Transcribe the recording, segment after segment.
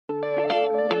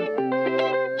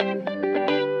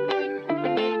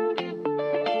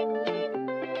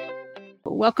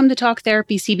welcome to Talk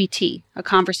Therapy CBT, a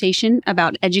conversation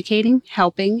about educating,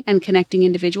 helping, and connecting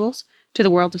individuals to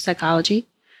the world of psychology.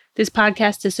 This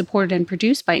podcast is supported and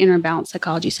produced by Inner Balance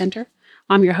Psychology Center.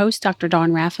 I'm your host, Dr.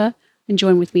 Dawn Raffa, and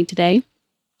joined with me today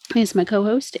is my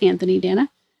co-host, Anthony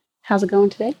Dana. How's it going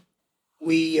today?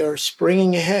 We are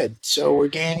springing ahead, so we're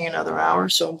gaining another hour,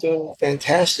 so I'm doing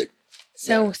fantastic.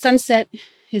 So sunset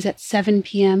is at 7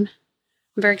 p.m.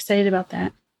 I'm very excited about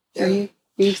that. Yeah.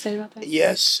 Are you excited about that?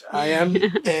 Yes, I am.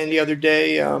 And the other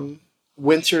day,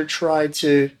 winter tried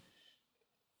to,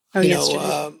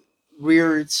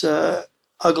 rear its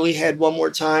ugly head one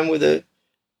more time with a,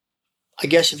 I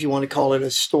guess if you want to call it a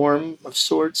storm of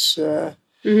sorts. The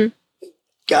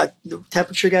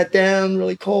temperature got down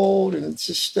really cold, and it's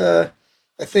just, I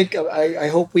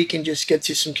hope we can just get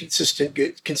to some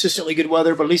consistently good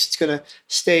weather, but at least it's going to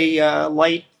stay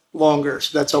light longer,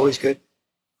 so that's always good.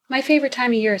 My favorite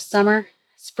time of year is summer.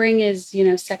 Spring is,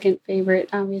 second favorite,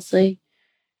 obviously,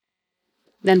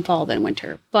 then fall, then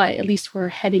winter. But at least we're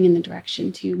heading in the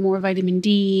direction to more vitamin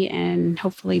D and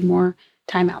hopefully more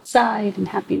time outside and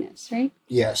happiness, right?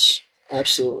 Yes,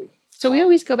 absolutely. So we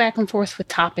always go back and forth with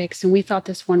topics, and we thought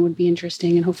this one would be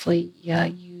interesting, and hopefully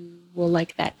you will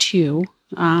like that too.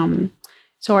 So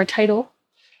our title?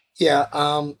 Yeah,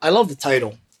 I love the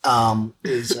title.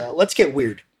 Is Let's Get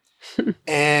Weird.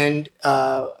 And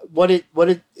what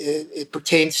it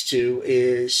pertains to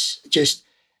is just,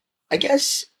 I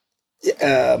guess,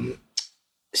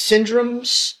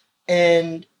 syndromes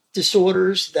and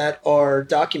disorders that are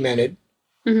documented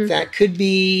that could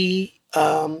be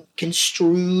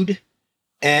construed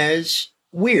as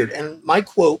weird. And my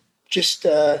quote, just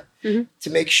to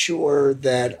make sure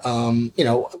that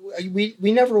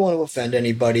we never want to offend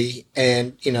anybody,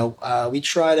 and we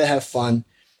try to have fun.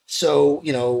 So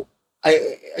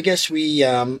I guess we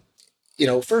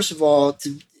first of all,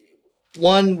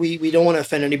 one, we don't want to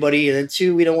offend anybody, and then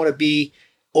two, we don't want to be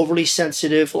overly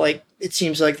sensitive like it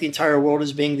seems like the entire world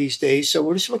is being these days. So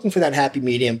we're just looking for that happy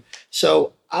medium.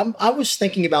 So I was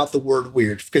thinking about the word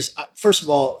weird because, first of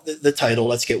all, the title,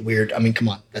 Let's Get Weird. I mean, come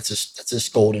on, that's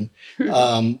just golden.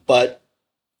 But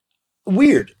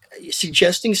weird,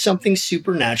 suggesting something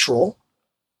supernatural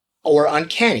or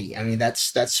uncanny. I mean,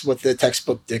 that's what the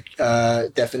textbook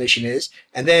definition is.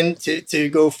 And then to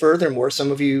go furthermore,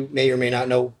 some of you may or may not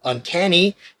know,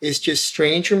 uncanny is just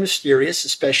strange or mysterious,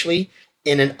 especially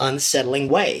in an unsettling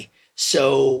way.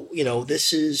 So,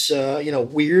 this is,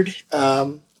 weird.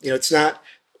 It's not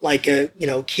like a,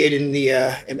 kid in the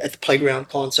at the playground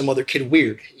calling some other kid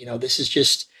weird. This is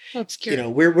just, obscure.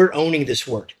 We're owning this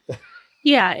word.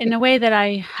 Yeah, in a way that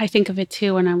I think of it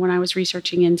too, and when I was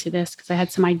researching into this, because I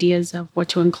had some ideas of what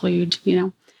to include,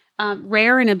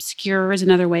 rare and obscure is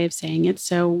another way of saying it.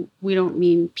 So we don't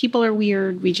mean people are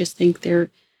weird. We just think they're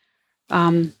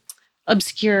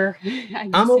obscure.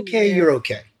 I'm okay, you're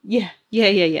okay.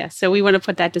 Yeah. So we want to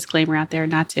put that disclaimer out there,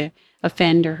 not to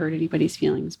offend or hurt anybody's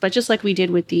feelings. But just like we did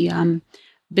with the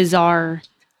bizarre,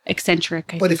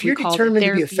 eccentric. But if you're determined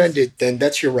to be offended, then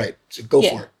that's your right. So go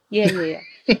for it. Yeah.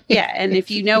 Yeah, and if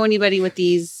you know anybody with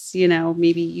these,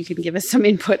 maybe you can give us some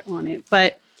input on it.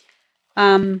 But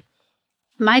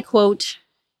my quote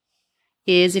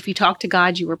is, if you talk to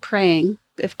God, you are praying.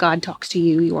 If God talks to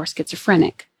you, you are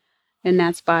schizophrenic. And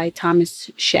that's by Thomas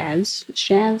Szasz.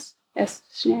 Szasz? Szasz?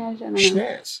 I don't know.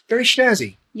 Schnaz. Very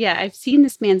snazzy. Yeah, I've seen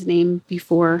this man's name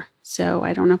before, so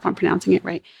I don't know if I'm pronouncing it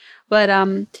right. But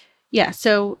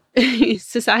so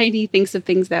society thinks of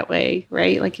things that way,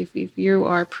 right? Like if you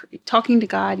are talking to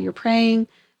God, you're praying,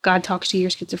 God talks to you, you're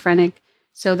schizophrenic.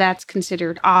 So that's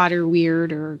considered odd or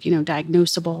weird or,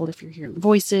 diagnosable if you're hearing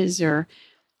voices or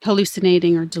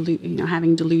hallucinating or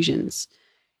having delusions.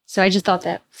 So I just thought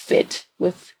that fit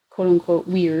with quote unquote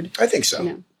weird. I think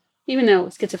so. Even though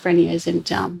schizophrenia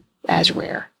isn't as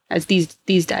rare as these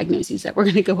diagnoses that we're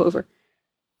going to go over,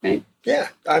 right? Yeah.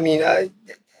 I mean,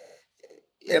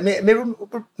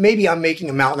 maybe I'm making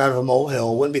a mountain out of a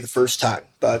molehill. It wouldn't be the first time,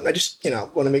 but I just,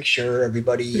 want to make sure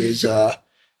everybody is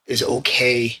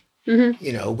okay,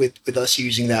 with us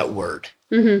using that word.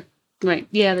 Mm-hmm. Right.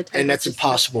 Yeah. And that's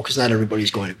impossible because not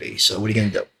everybody's going to be. So what are you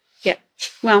going to do? Yeah.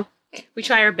 Well, we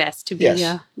try our best to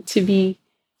be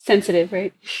sensitive,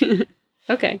 right?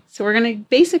 Okay. So we're going to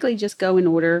basically just go in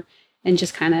order and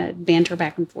just kind of banter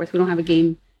back and forth. We don't have a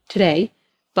game today.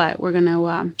 But we're going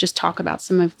to just talk about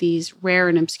some of these rare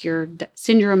and obscure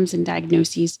syndromes and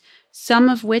diagnoses, some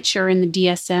of which are in the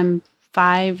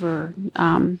DSM-5 or,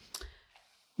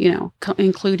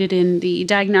 included in the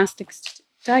Diagnostic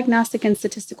and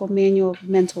Statistical Manual of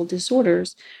Mental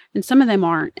Disorders, and some of them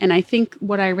aren't. And I think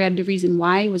what I read, the reason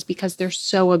why was because they're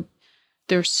so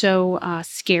they're so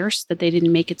scarce that they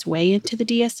didn't make its way into the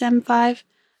DSM-5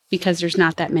 because there's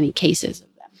not that many cases of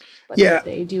them. But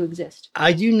they do exist.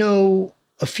 I do know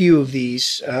a few of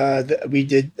these that we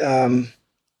did. I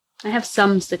have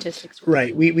some statistics.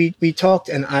 Right. We talked,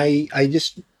 and I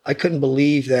couldn't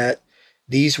believe that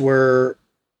these were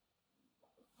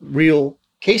real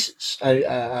cases.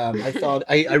 I thought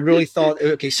I really thought,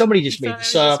 okay, somebody just made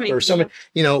this up, or somebody,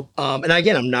 and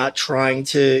again, I'm not trying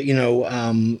to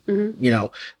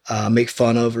make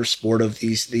fun of or sport of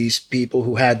these people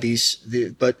who had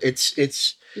but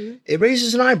it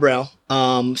raises an eyebrow,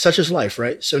 such as life,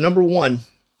 right? So number one,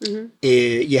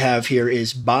 you have here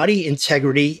is body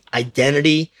integrity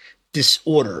identity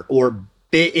disorder, or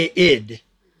BID,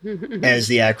 as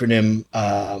the acronym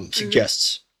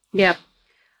suggests. Yep.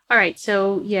 All right.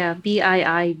 So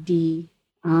BIID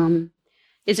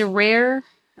is a rare,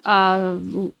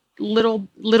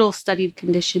 little studied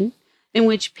condition in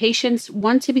which patients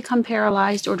want to become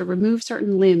paralyzed or to remove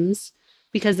certain limbs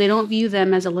because they don't view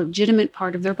them as a legitimate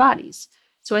part of their bodies.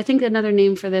 So I think another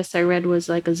name for this I read was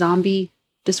like a zombie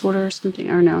disorder or something.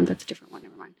 Or no, that's a different one.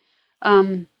 Never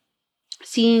mind.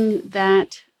 Seeing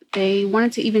that they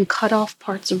wanted to even cut off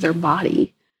parts of their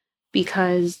body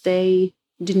because they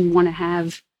didn't want to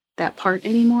have that part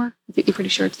anymore. I'm pretty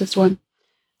sure it's this one.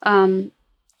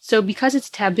 So because it's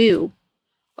taboo,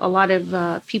 a lot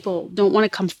of people don't want to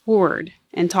come forward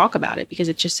and talk about it because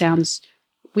it just sounds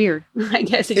weird. I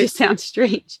guess it just sounds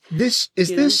strange. This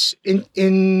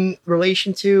in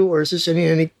relation to, or is this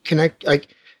any connect, like,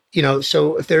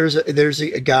 so if there's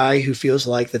a guy who feels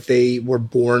like that they were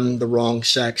born the wrong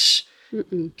sex,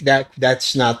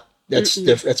 that's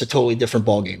a totally different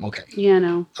ballgame. Okay. Yeah,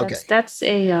 no. That's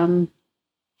a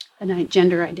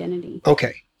gender identity.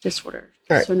 Okay. Disorder.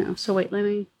 All right. So no. So wait, let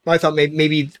me. I thought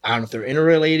maybe I don't know if they're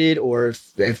interrelated or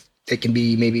if they can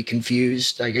be maybe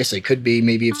confused. I guess they could be.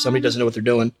 Maybe if somebody doesn't know what they're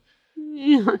doing.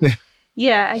 Yeah.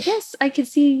 Yeah. I guess I could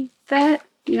see that.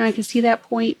 I could see that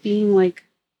point being like.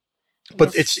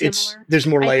 But there's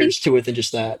more layers to it than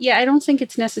just that. Yeah, I don't think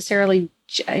it's necessarily.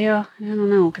 I don't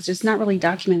know, because it's not really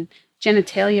documented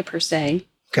genitalia per se.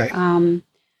 Okay.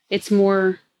 It's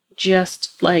more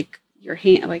just like your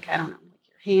hand, like I don't know,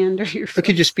 like your hand or your foot. It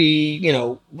could just be,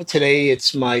 today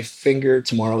it's my finger,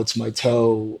 tomorrow it's my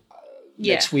toe.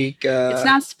 Next week, it's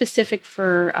not specific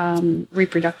for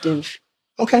reproductive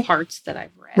parts that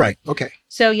I've read. Right. Okay.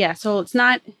 So so it's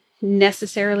not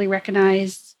necessarily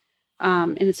recognized.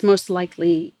 And it's most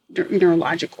likely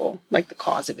neurological, like the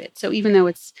cause of it. So even though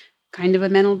it's kind of a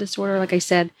mental disorder, like I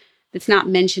said, it's not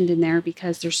mentioned in there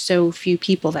because there's so few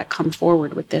people that come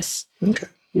forward with this. Okay.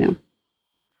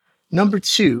 Number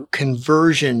 2,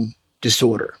 conversion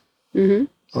disorder. Mm-hmm.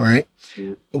 All right.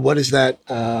 Yeah. What does that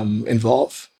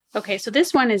involve? Okay, so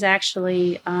this one is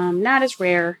actually not as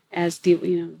rare as the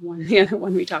other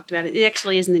one we talked about. It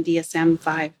actually is in the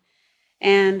DSM-5.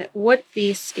 And what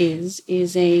this is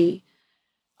a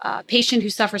patient who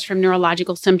suffers from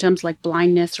neurological symptoms like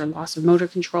blindness or loss of motor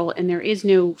control, and there is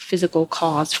no physical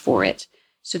cause for it.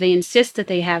 So they insist that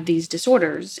they have these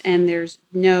disorders, and there's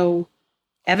no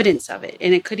evidence of it.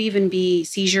 And it could even be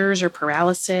seizures or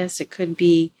paralysis. It could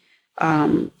be,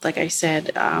 like I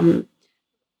said, I don't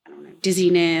know,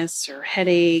 dizziness or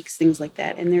headaches, things like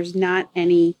that. And there's not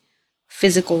any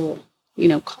physical,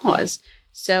 cause.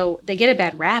 So they get a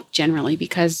bad rap generally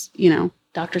because,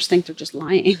 doctors think they're just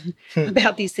lying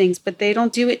about these things, but they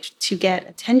don't do it to get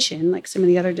attention like some of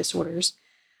the other disorders.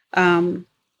 And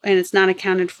it's not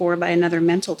accounted for by another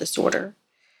mental disorder.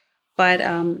 But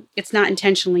it's not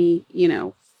intentionally,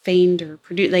 feigned or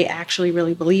produced. They actually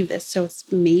really believe this. So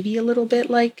it's maybe a little bit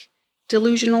like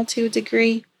delusional to a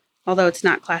degree, although it's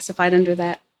not classified under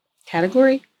that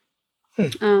category.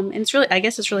 And it's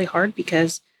really hard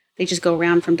because they just go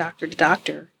around from doctor to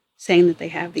doctor saying that they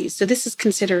have these. So this is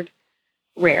considered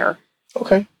rare.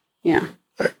 Okay. Yeah.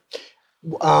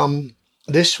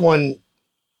 This one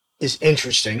is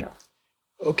interesting.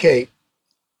 Okay.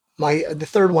 The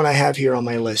third one I have here on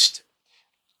my list,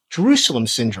 Jerusalem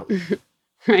syndrome.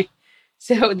 Right.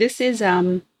 So this is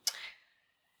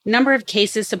number of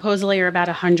cases supposedly are about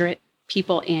 100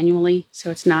 people annually. So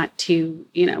it's not too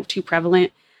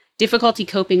prevalent. Difficulty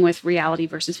coping with reality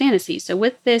versus fantasy. So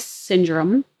with this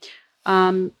syndrome,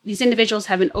 these individuals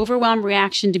have an overwhelmed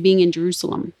reaction to being in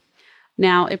Jerusalem.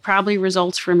 Now, it probably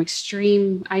results from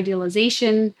extreme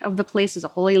idealization of the place as a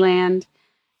holy land.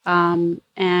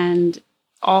 And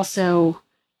also,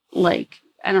 it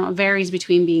varies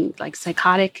between being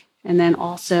psychotic and then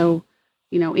also,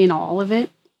 in all of it.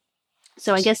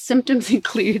 So I guess symptoms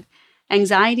include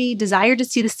anxiety, desire to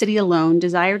see the city alone,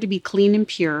 desire to be clean and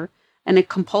pure, and a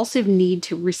compulsive need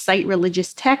to recite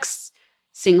religious texts,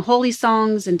 sing holy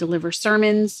songs and deliver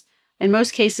sermons. In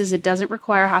most cases, it doesn't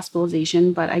require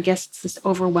hospitalization, but I guess it's this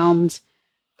overwhelmed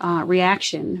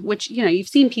reaction, which, you've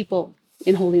seen people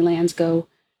in Holy Lands go,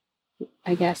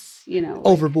 I guess,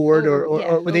 overboard,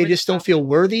 or they just don't feel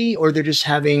worthy, or they're just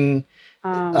having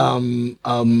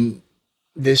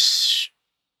this.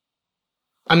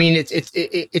 I mean,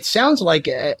 it sounds like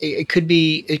it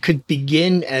could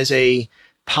begin as a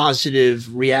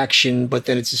positive reaction, but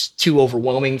then it's just too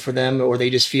overwhelming for them, or they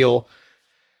just feel,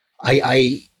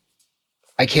 I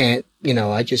can't, I don't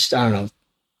know.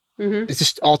 Mm-hmm. It's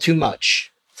just all too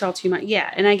much. It's all too much.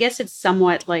 Yeah. And I guess it's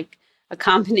somewhat like a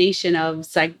combination of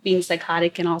being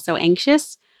psychotic and also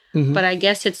anxious. Mm-hmm. But I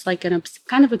guess it's like kind of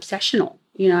obsessional.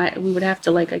 We would have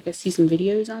to I guess see some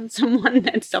videos on someone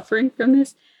that's suffering from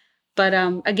this. But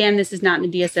again, this is not in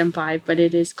the DSM-5, but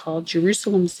it is called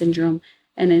Jerusalem syndrome.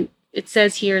 And it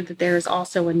says here that there is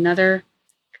also another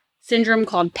syndrome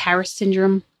called Paris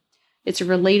syndrome. It's a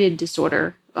related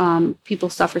disorder. People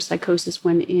suffer psychosis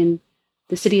when in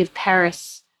the city of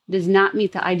Paris does not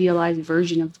meet the idealized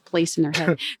version of the place in their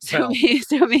head. So,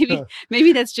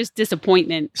 maybe that's just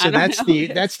disappointment. So that's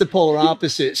the polar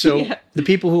opposite. So the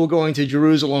people who are going to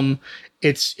Jerusalem,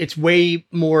 it's way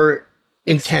more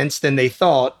intense than they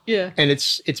thought. Yeah. And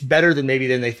it's better than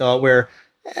they thought, where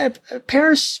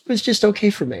Paris was just okay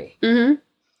for me. Mm-hmm.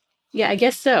 Yeah, I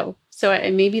guess so. So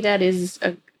maybe that is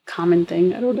a common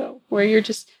thing. I don't know, where you're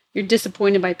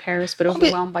disappointed by Paris, but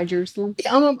overwhelmed by Jerusalem.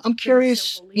 I'm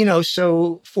curious,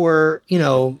 so for,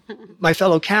 my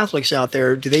fellow Catholics out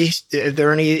there, are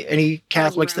there any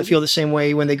Catholics that feel the same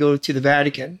way when they go to the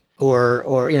Vatican?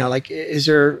 Or is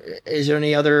there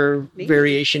any other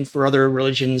variation for other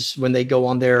religions when they go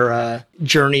on their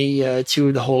journey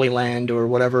to the Holy Land, or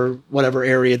whatever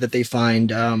area that they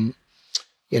find,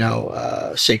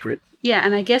 sacred? Yeah,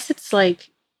 and I guess it's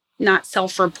not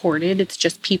self-reported. It's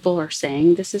just people are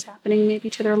saying this is happening maybe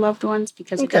to their loved ones,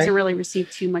 because it doesn't really receive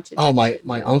too much attention. Oh,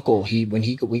 my uncle, we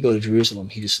go to Jerusalem,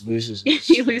 he just loses his,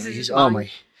 he loses his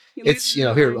mind. It's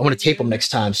here, I want to tape him next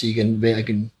time so I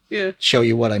can show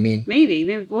you what I mean.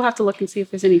 Maybe we'll have to look and see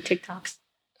if there's any TikToks.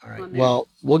 All right. Well,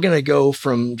 we're going to go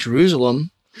from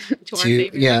Jerusalem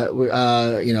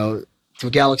to a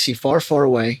galaxy far, far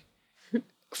away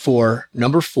for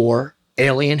number 4,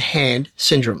 alien hand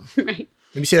syndrome. Right.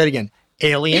 Let me say that again.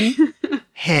 Alien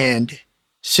hand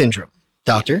syndrome.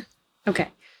 Doctor? Okay.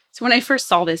 So when I first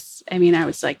saw this, I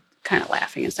was kind of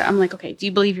laughing and stuff. I'm like, okay, do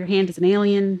you believe your hand is an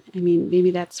alien?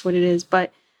 Maybe that's what it is,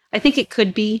 but I think it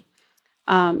could be.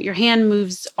 Your hand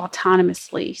moves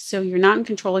autonomously, so you're not in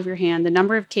control of your hand. The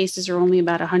number of cases are only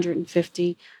about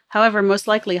 150. However, most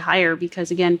likely higher,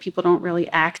 because again, people don't really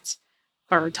act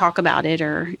or talk about it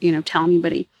or, tell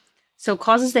anybody. So it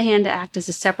causes the hand to act as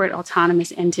a separate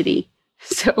autonomous entity.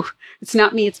 So it's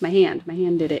not me, it's my hand. My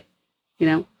hand did it.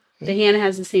 The hand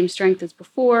has the same strength as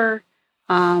before.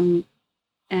 And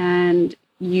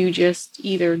you just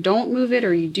either don't move it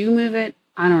or you do move it.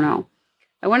 I don't know.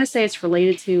 I want to say it's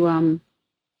related to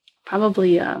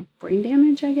probably brain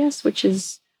damage, I guess, which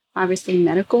is obviously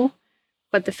medical.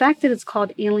 But the fact that it's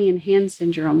called alien hand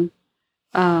syndrome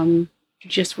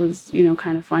just was,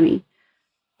 kind of funny.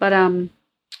 But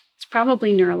it's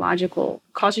probably neurological.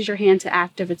 It causes your hand to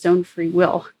act of its own free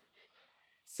will.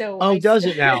 So does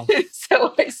it now?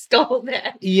 So I stole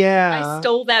that. Yeah. I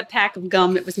stole that pack of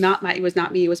gum. It was not me,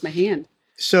 it was my hand.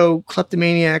 So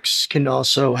kleptomaniacs can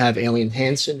also have alien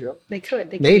hand syndrome. They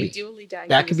could. They could Maybe. be dually diagnosed.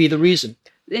 That could be the reason.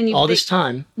 This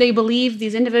time.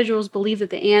 These individuals believe that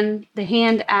the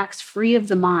hand acts free of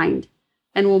the mind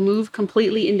and will move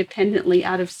completely independently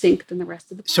out of sync than the rest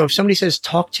of the body. So if somebody says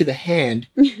talk to the hand,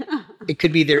 it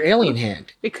could be their alien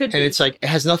hand. It could be. And it's it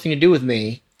has nothing to do with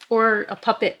me. Or a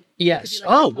puppet. Yes.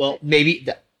 Well, maybe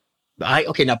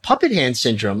now puppet hand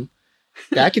syndrome,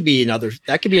 that could be another diagnosis.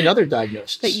 That could be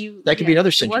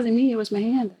another syndrome. It wasn't me, it was my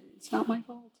hand. It's not my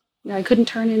fault. Yeah, I couldn't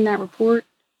turn in that report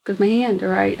because my hand,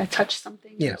 or I touched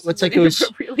something. Yeah, it's like those.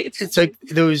 It's like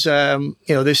those.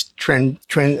 This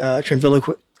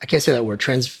ventriloquist. I can't say that word.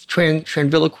 Ventriloquist.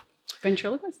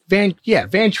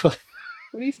 Ventriloquist.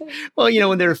 What do you say? Well,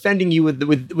 when they're offending you with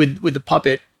the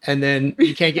puppet, and then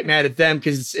you can't get mad at them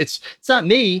because it's not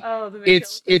me. Oh,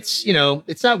 it's it's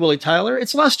not Willie Tyler.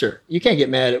 It's Lester. You can't get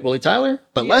mad at Willie Tyler,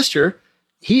 but Lester,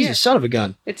 he's a son of a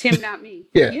gun. It's him, not me.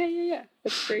 Yeah. Yeah.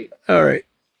 That's great. All right.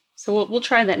 So we'll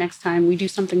try that next time we do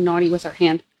something naughty with our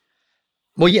hand.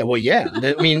 Well, yeah.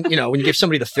 I mean, when you give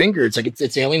somebody the finger, it's like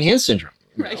it's alien hand syndrome.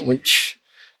 Right.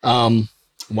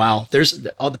 Wow. There's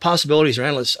all the possibilities are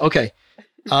endless. Okay.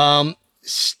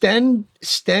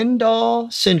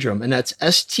 Stendhal syndrome, and that's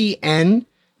STNDHAL.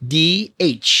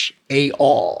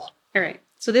 All right.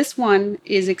 So this one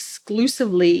is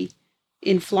exclusively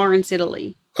in Florence,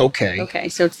 Italy. Okay.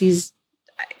 So it's these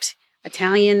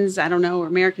Italians, I don't know, or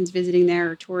Americans visiting there,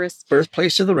 or tourists.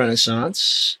 Birthplace of the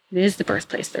Renaissance. It is the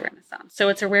birthplace of the Renaissance. So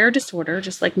it's a rare disorder,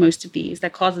 just like most of these,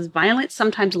 that causes violent,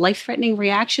 sometimes life-threatening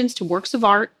reactions to works of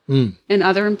art and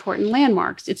other important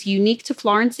landmarks. It's unique to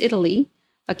Florence, Italy,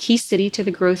 a key city to the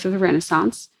growth of the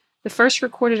Renaissance. The first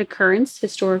recorded occurrence,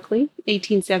 historically,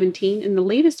 1817, and the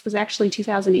latest was actually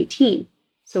 2018,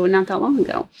 so not that long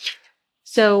ago.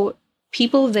 So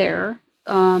people there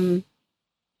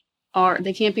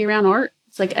they can't be around art.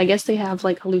 It's like, I guess they have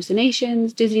like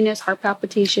hallucinations, dizziness, heart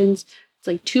palpitations. It's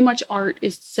like too much art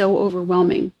is so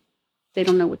overwhelming. They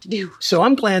don't know what to do. So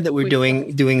I'm glad that we're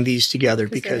doing these together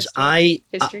because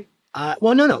history.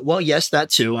 Well, no. Well, yes, that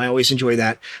too. I always enjoy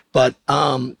that. But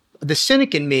the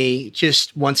cynic in me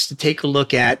just wants to take a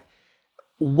look at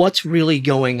what's really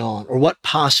going on or what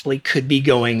possibly could be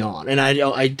going on. And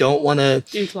I don't want to...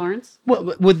 In Florence?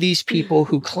 With these people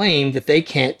who claim that they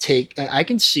can't take... I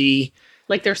can see...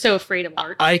 Like they're so afraid of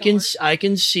art. I can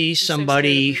see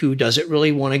somebody who doesn't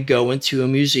really want to go into a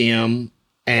museum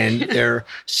and their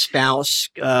spouse,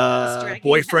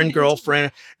 boyfriend,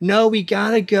 girlfriend. No, we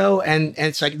gotta go. And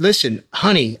it's like, listen,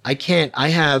 honey, I can't. I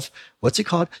have, what's it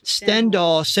called?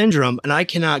 Stendhal syndrome, and I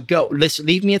cannot go. Listen,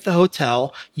 leave me at the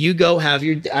hotel. You go have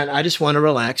your. And I just want to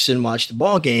relax and watch the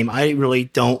ball game. I really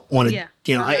don't want to. Yeah.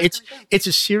 You know, it's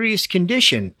a serious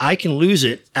condition. I can lose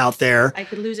it out there. I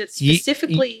could lose it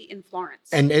specifically in Florence,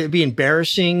 and it'd be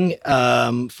embarrassing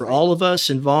for all of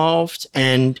us involved.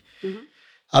 And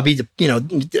I'll be,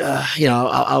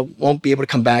 I won't be able to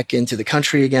come back into the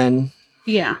country again.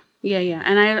 Yeah.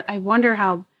 And I wonder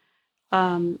how.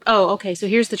 Okay. So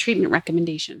here's the treatment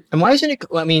recommendation. And why isn't it?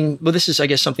 I mean, well, this is, I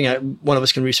guess, something one of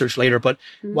us can research later. But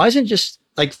why isn't it just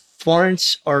like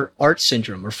Florence or art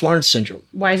syndrome or Florence syndrome?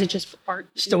 Why is it just art?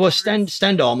 Well,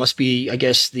 Stendhal must be, I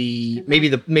guess, maybe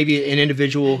an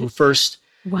individual who first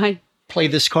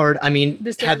played this card. I mean,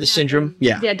 had the syndrome.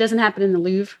 Yeah. Yeah. It doesn't happen in the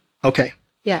Louvre. Okay.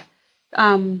 Yeah.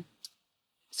 So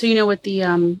you know what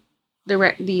the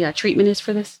treatment is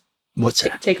for this? What's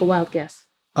that? Take a wild guess.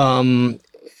 Take an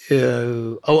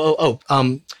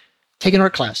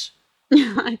art class.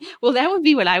 Well, that would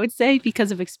be what I would say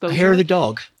because of exposure. Hair of the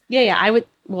dog. Yeah, I would.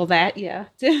 Well, that, yeah.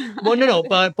 Well, no,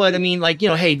 but I mean, like,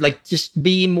 hey, like, just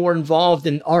be more involved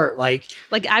in art, like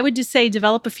I would just say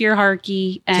develop a fear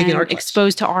hierarchy and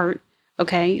expose to art.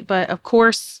 Okay, but of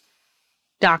course,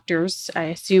 doctors, I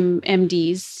assume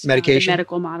MDs, medication, the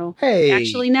medical model. Hey,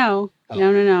 actually, no,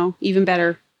 even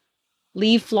better.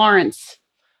 Leave Florence.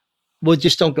 Well,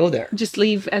 just don't go there. Just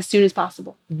leave as soon as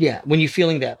possible. Yeah, when you're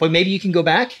feeling that, but maybe you can go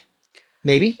back.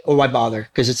 Maybe, or why bother?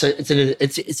 Because it's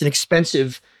an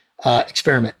expensive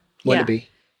experiment. Wouldn't it be?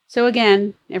 So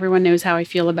again, everyone knows how I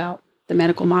feel about the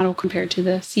medical model compared to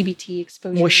the CBT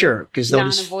exposure. Well, sure, because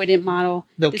non-avoidant model.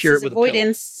 They'll cure it with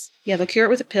avoidance. A pill. Yeah, they'll cure it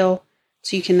with a pill,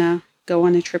 so you can go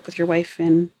on a trip with your wife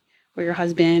or your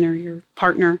husband or your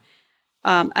partner.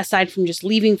 Aside from just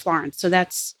leaving Florence, so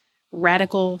that's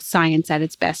radical science at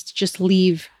its best. Just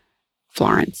leave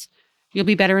Florence. You'll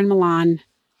be better in Milan,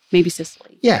 maybe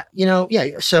Sicily. Yeah,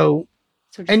 So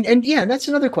and yeah, that's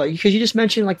another question because you just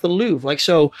mentioned like the Louvre,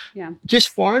 just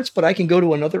Florence, but I can go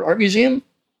to another art museum.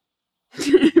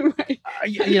 Right.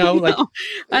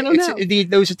 I don't know.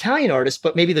 Those Italian artists,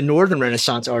 but maybe the Northern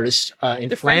Renaissance artists in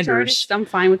the Flanders. French artists, I'm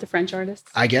fine with the French artists.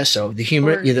 I guess so. The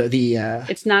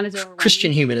it's not as overwhelming.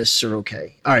 Christian humanists are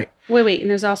okay. All right. Wait, and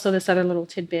there's also this other little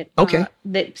tidbit. Okay.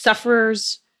 That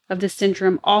sufferers of this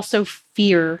syndrome also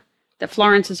fear that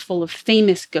Florence is full of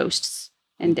famous ghosts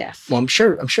and death. Well, I'm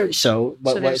sure. So,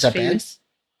 why is that famous?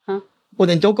 Bad? Huh? Well,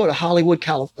 then don't go to Hollywood,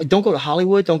 California. Don't go to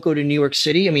Hollywood. Don't go to New York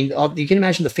City. I mean, you can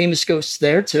imagine the famous ghosts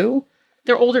there too.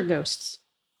 They're older ghosts.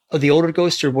 Oh, the older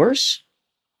ghosts are worse?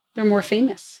 They're more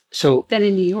famous. So than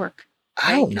in New York.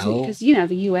 I don't know. Because,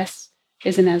 the U.S.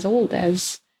 isn't as old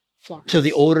as Florence. So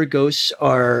the older ghosts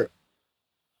are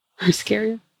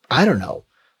scarier? I don't know.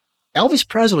 Elvis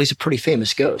Presley's a pretty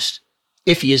famous ghost.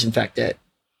 If he is, in fact, dead.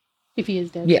 If he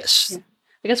is dead. Yes. Yeah.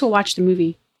 I guess we'll watch the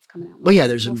movie. It's coming out. Well, yeah,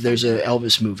 there's a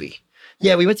Elvis movie.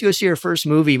 Yeah, we went to go see our first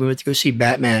movie. We went to go see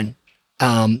Batman.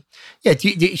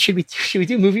 Should we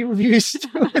do movie reviews?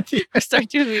 Start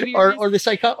doing movie reviews? Or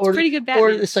the pretty good Batman.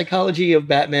 Or the psychology of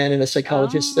Batman and a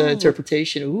psychologist's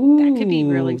interpretation. Ooh, that could be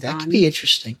really fun. That could be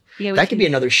interesting. Yeah, that could be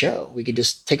another show. We could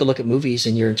just take a look at movies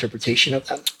and your interpretation of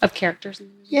them. Of characters.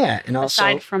 Yeah, and also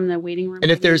aside from the waiting room.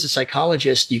 And if there's a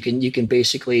psychologist, you can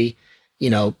basically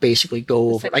go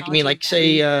over.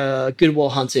 Say Good Will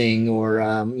Hunting, or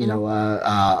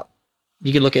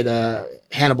you can look at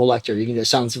Hannibal Lecter. You can do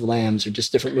Silence of the Lambs, or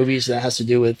just different movies that has to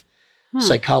do with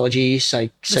psychology,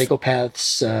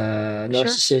 psychopaths,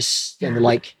 narcissists, and the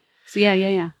like. So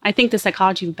yeah. I think the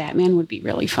psychology of Batman would be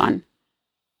really fun.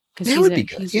 That would be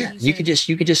good. Yeah, you could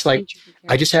just like,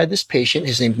 I just had this patient.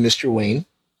 His name's Mr. Wayne,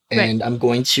 and I'm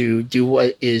going to do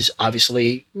what is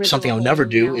obviously something I'll never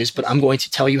do but I'm going to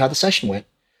tell you how the session went,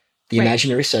 the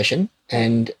imaginary session,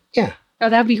 and yeah. Oh,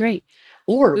 that would be great.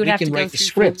 Or we can write the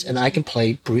script, and I can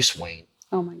play Bruce Wayne.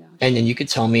 Oh my gosh! And then you could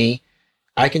tell me,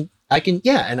 I can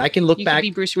look you back.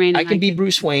 Be Bruce Wayne. I can be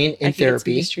Bruce Wayne in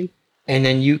therapy, and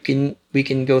then we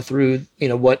can go through,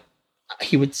 what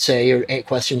he would say or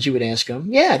questions you would ask him.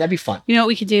 Yeah, that'd be fun. You know what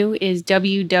we could do is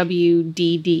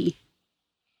WWDD.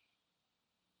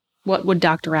 What would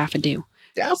Dr. Raffa do?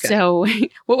 Yeah, okay. So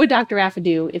what would Dr. Raffa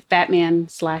do if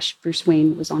Batman/Bruce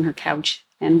Wayne was on her couch,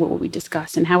 and what would we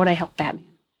discuss, and how would I help Batman?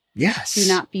 Yes. Do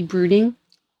not be brooding.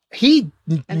 He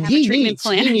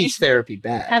needs therapy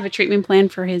bad. Have a treatment plan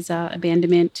for his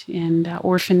abandonment and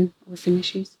orphan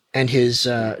issues. And his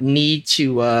need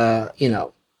to,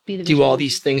 do all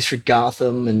these things for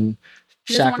Gotham and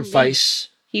sacrifice.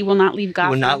 He will not leave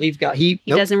Gotham. He will not leave Gotham. He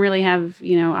doesn't really have,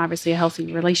 obviously a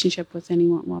healthy relationship with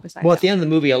anyone besides. Well, at the end of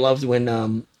the movie, I loved when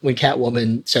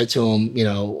Catwoman said to him,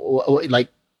 like,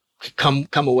 come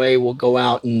away, we'll go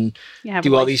out and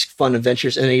do all these fun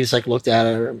adventures. And he just like looked at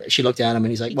her. She looked at him,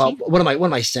 and he's like, "Well, what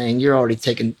am I saying? You're already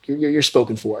taken. You're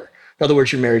spoken for. In other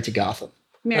words, you're married to Gotham."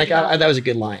 That was a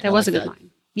good line. That was a good line.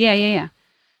 Yeah.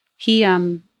 He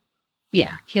he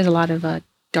has a lot of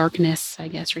darkness, I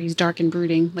guess, or he's dark and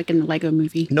brooding, like in the Lego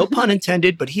movie. No pun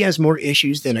intended, but he has more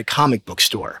issues than a comic book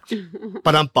store.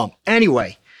 But I'm bummed.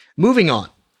 Anyway, moving on.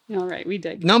 All right, we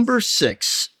dig. Number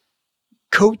 6,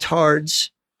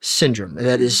 Cotard's syndrome.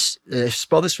 That is,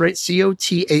 spell this right,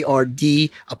 COTARD''S.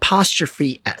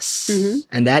 Mm-hmm.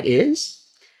 And that is?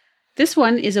 This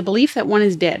one is a belief that one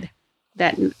is dead,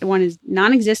 that one is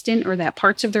non-existent, or that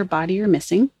parts of their body are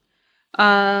missing.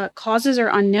 Causes are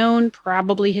unknown,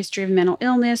 probably history of mental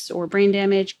illness or brain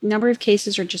damage. Number of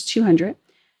cases are just 200.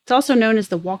 It's also known as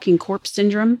the walking corpse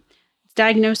syndrome. It's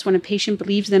diagnosed when a patient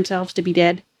believes themselves to be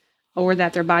dead or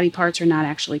that their body parts are not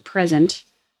actually present.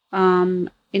 In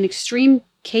extreme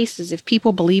cases, if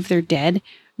people believe they're dead,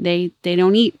 they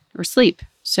don't eat or sleep.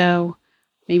 So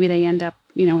maybe they end up,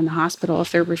 in the hospital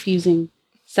if they're refusing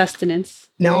sustenance.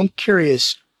 Now, I'm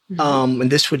curious, and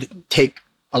this would take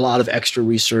a lot of extra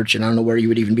research, and I don't know where you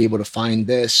would even be able to find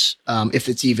this, if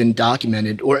it's even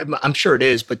documented, or I'm sure it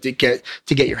is, but to get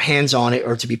your hands on it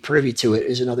or to be privy to it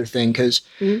is another thing. Because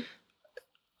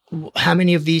how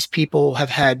many of these people have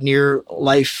had near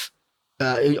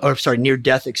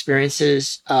death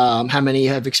experiences? How many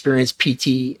have experienced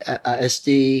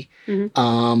PTSD,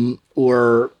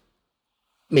 or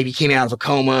maybe came out of a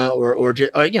coma, or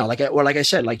like I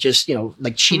said, like just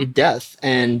like cheated death,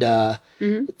 and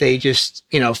they just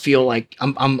feel like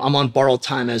I'm on borrowed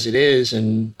time as it is,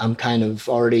 and I'm kind of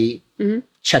already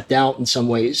checked out in some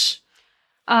ways.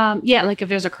 Like if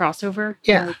there's a crossover.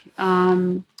 Yeah.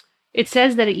 It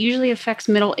says that it usually affects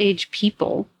middle-aged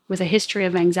people with a history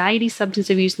of anxiety, substance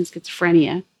abuse, and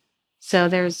schizophrenia. So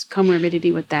there's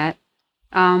comorbidity with that.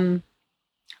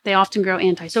 They often grow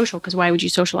antisocial because why would you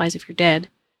socialize if you're dead?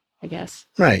 I guess.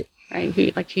 Right. Who are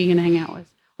you going to hang out with?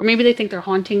 Or maybe they think they're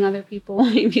haunting other people.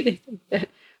 Maybe they think that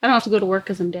I don't have to go to work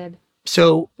because I'm dead.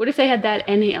 So what if they had that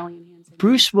and the alien hands?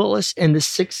 Bruce Willis and The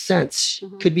Sixth Sense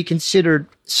could be considered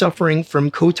suffering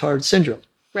from Cotard syndrome.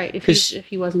 Right. If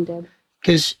he wasn't dead.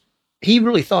 Because he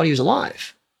really thought he was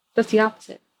alive. That's the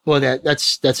opposite. Well,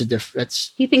 that's a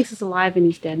different. He thinks he's alive and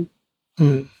he's dead.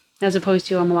 As opposed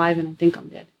to I'm alive and I think I'm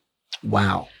dead.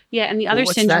 Wow. Yeah, and the other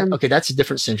syndrome. That? Okay, that's a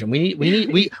different syndrome.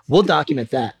 We'll document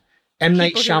that. M.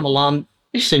 Night Shyamalan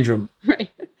syndrome. Right.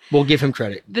 We'll give him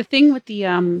credit. The thing with the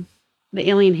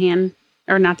alien hand,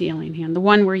 or not the alien hand, the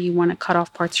one where you want to cut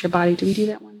off parts of your body. Do we do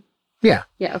that one? Yeah.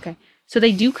 Yeah. Okay. So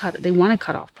they do they want to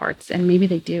cut off parts, and maybe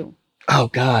they do. Oh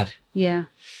God. Yeah.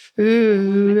 I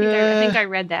think I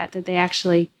read that they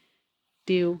actually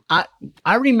do.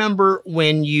 I remember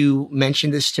when you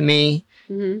mentioned this to me.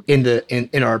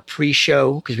 In our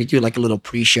pre-show, because we do like a little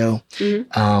pre-show.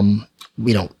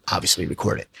 We don't obviously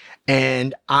record it.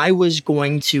 And I was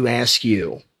going to ask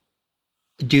you,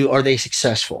 are they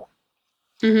successful?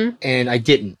 And I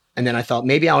didn't. And then I thought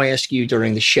maybe I'll ask you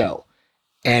during the show.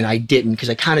 And I didn't, because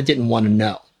I kind of didn't want to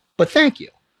know. But thank you.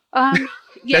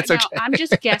 Yeah, That's okay. I'm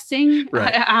just guessing.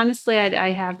 Right. Honestly, I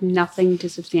have nothing to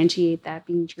substantiate that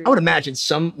being true. I would imagine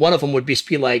one of them would be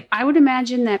like. I would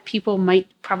imagine that people might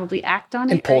probably act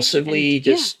on it impulsively.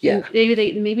 Right?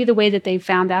 Maybe the way that they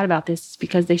found out about this is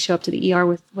because they show up to the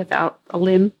ER without a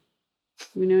limb.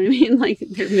 You know what I mean? Like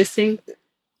they're missing.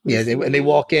 Yeah, and they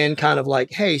walk in kind of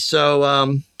like, hey, so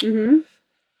Mm-hmm.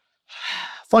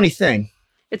 funny thing.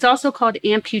 It's also called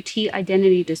amputee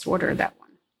identity disorder, that one.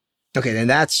 Okay, then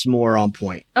that's more on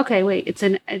point. Okay, wait. It's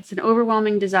an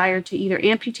overwhelming desire to either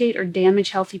amputate or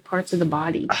damage healthy parts of the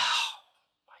body.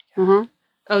 Uh-huh.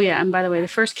 Oh, yeah. And by the way, the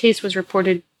first case was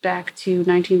reported back to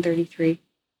 1933.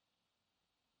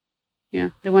 Yeah,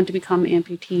 they want to become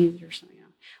amputees or something.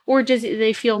 Or just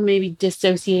they feel maybe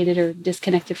dissociated or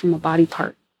disconnected from a body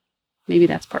part. Maybe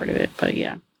that's part of it, but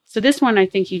yeah. So this one, I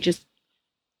think you just,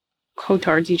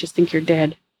 cotards, you just think you're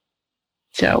dead.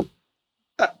 So,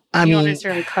 you don't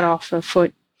necessarily cut off a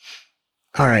foot.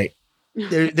 All right.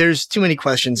 There's too many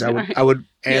questions I would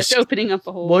ask. Just opening up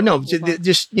a whole. Well, no,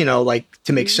 just, like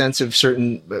to make sense of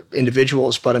certain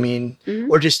individuals, but I mean,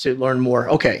 or just to learn more.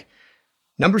 Okay.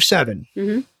 Number 7.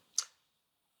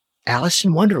 Alice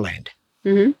in Wonderland.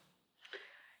 So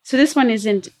this one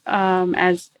isn't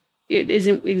it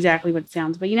isn't exactly what it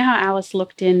sounds, but you know how Alice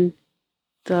looked in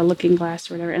the looking glass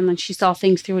or whatever, and then she saw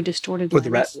things through a distorted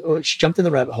lens. She jumped in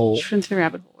the rabbit hole. She went through the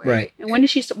rabbit hole, right? And when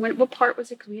did she? What part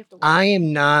was it? Because we have to. I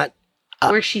am not.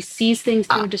 Where she sees things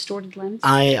through a distorted lens.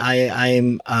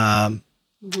 I'm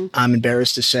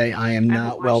embarrassed to say I am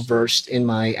not well versed in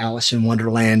my Alice in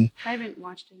Wonderland. I haven't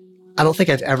watched it anymore. I don't think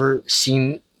I've ever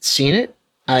seen it.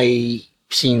 I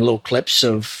seen little clips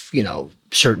of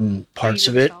certain parts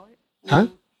of it. Huh?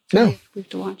 No. We have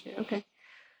to watch it. Okay.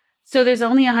 So there's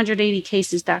only 180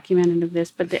 cases documented of this,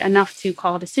 but enough to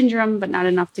call it a syndrome, but not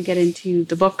enough to get into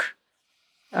the book,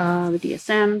 the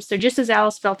DSM. So just as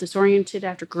Alice felt disoriented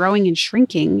after growing and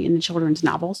shrinking in the children's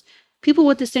novels, people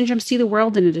with this syndrome see the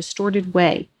world in a distorted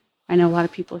way. I know a lot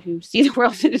of people who see the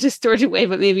world in a distorted way,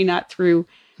 but maybe not through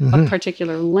a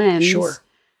particular lens. Sure.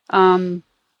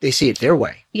 They see it their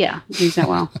way. Yeah. Use that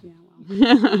well.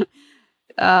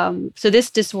 So this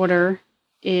disorder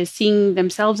is seeing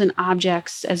themselves in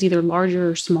objects as either larger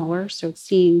or smaller. So it's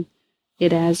seeing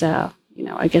it as a,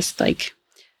 I guess like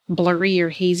blurry or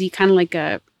hazy, kind of like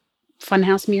a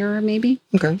funhouse mirror, maybe.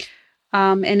 Okay.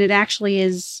 And it actually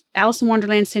is, Alice in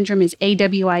Wonderland syndrome is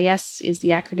AWIS is the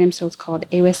acronym, so it's called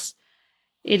AWIS.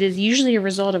 It is usually a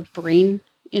result of brain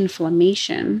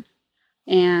inflammation,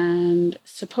 and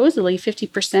supposedly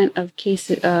 50% of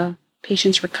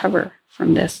patients recover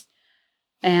from this.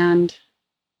 And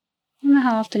I don't know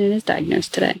how often it is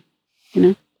diagnosed today,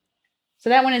 So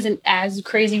that one isn't as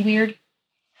crazy weird,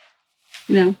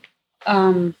 So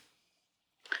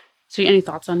any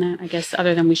thoughts on that, I guess,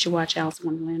 other than we should watch Alice in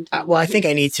Wonderland? Well, I think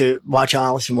I need to watch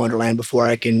Alice in Wonderland before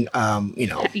I can,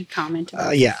 You comment.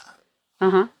 Yeah.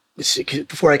 Uh-huh.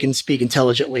 Before I can speak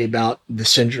intelligently about the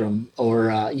syndrome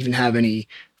or even have any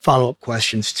follow-up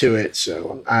questions to it.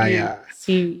 So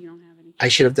So you don't have any. I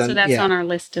should have done. So that's on our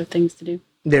list of things to do.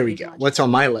 There we go. What's on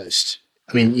my list?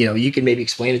 I mean, you can maybe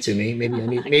explain it to me.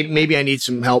 Maybe I need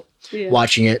some help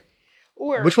watching it.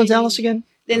 Or which one's Alice again?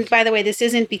 Then, by the way, this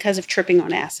isn't because of tripping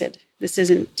on acid. This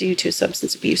isn't due to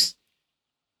substance abuse.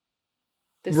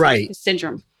 This is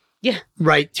syndrome. Yeah.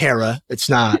 Right, Tara. It's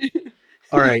not.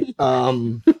 All right.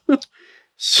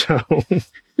 So,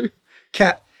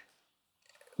 Kat,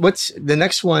 what's the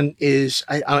next one is,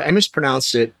 I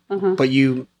mispronounced it, but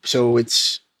so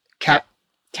it's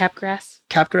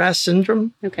Capgras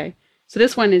syndrome. Okay. So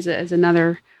this one is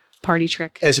another party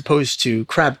trick. As opposed to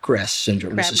crabgrass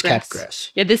syndrome. This is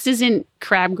capgrass. Yeah, this isn't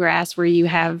crabgrass where you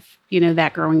have,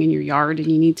 that growing in your yard and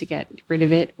you need to get rid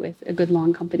of it with a good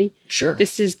lawn company. Sure.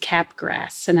 This is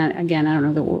capgrass. And again, I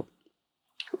don't know the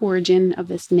origin of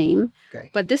this name.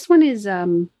 Okay. But this one is,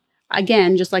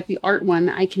 again, just like the art one,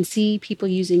 I can see people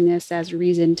using this as a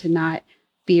reason to not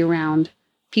be around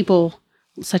people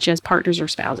such as partners or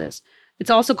spouses. It's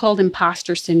also called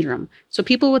imposter syndrome. So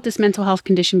people with this mental health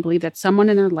condition believe that someone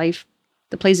in their life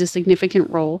that plays a significant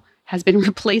role has been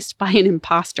replaced by an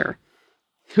imposter.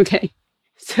 Okay.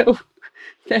 So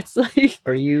that's like...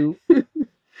 Are you...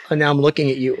 now I'm looking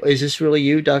at you. Is this really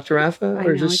you, Dr. Rafa? Or know,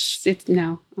 is this... It's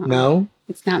no. No?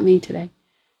 It's not me today.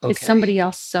 Okay. It's somebody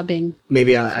else subbing.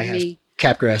 Maybe I have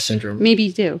capgras syndrome. Maybe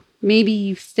you do. Maybe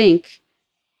you think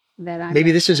that I'm...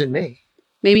 Maybe this isn't me.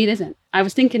 Maybe it isn't. I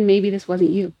was thinking maybe this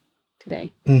wasn't you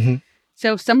today. Mm-hmm.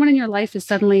 So someone in your life is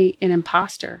suddenly an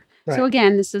imposter. Right. So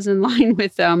again, this is in line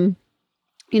with,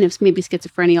 maybe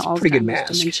schizophrenia,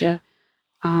 Alzheimer's, dementia.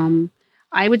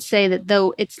 I would say that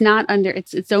though it's not under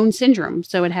its own syndrome,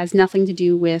 so it has nothing to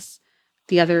do with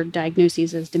the other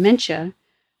diagnoses as dementia.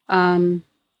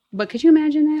 But could you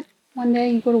imagine that one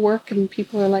day you go to work and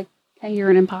people are like, "Hey,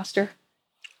 you're an imposter."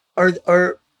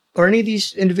 Are any of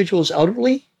these individuals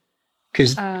elderly?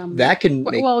 Because that can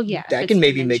maybe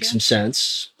dementia. make some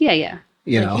sense. Yeah.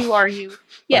 Who are you?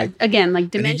 Yeah, like, again, like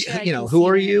dementia. Who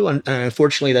are you? And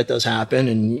unfortunately, that does happen.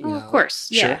 And of course,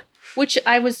 yeah. Sure. Which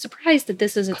I was surprised that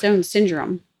this is its own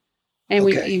syndrome, and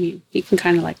you can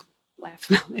kind of like laugh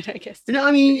about it, I guess. No,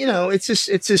 I mean,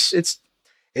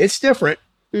 it's different.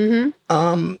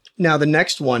 Mm-hmm. Now the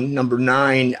next one, number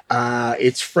 9,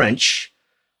 it's French.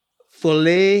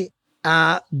 Folie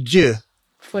à Dieu.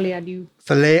 Folie à Dieu.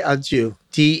 Filet à Dieu.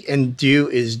 D and Dieu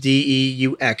is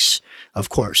Deux, of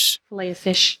course. Filet of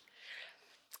fish.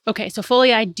 Okay, so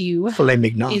Folie à Dieu Filet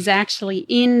mignon is actually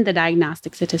in the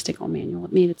Diagnostic Statistical Manual.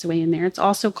 It made its way in there. It's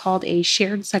also called a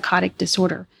shared psychotic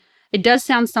disorder. It does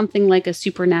sound something like a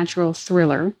supernatural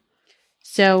thriller.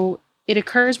 So it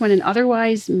occurs when an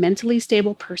otherwise mentally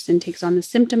stable person takes on the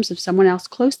symptoms of someone else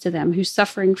close to them who's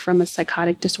suffering from a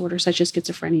psychotic disorder such as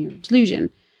schizophrenia or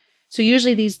delusion. So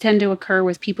usually these tend to occur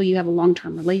with people you have one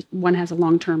has a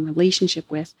long-term relationship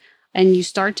with, and you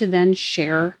start to then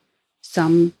share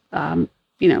some,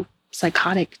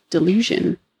 psychotic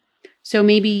delusion. So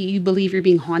maybe you believe you're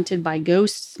being haunted by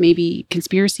ghosts, maybe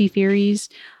conspiracy theories.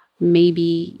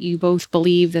 Maybe you both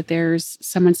believe that there's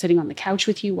someone sitting on the couch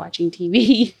with you watching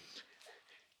TV.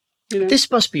 This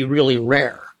must be really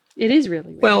rare. It is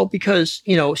really rare. Well, because,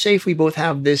 say if we both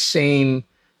have this same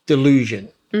delusion,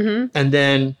 and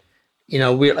then,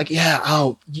 we're like,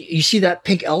 you see that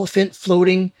pink elephant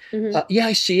floating? Yeah,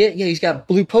 I see it. Yeah, he's got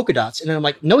blue polka dots. And then I'm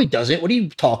like, no, he doesn't. What are you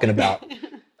talking about?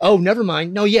 Oh, never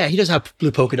mind. No, yeah, he doesn't have blue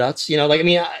polka dots.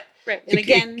 Right. And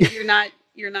again, you're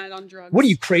not on drugs. What are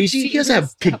you, crazy? He doesn't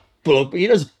have pink. He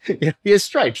doesn't. He has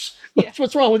stripes. Yeah.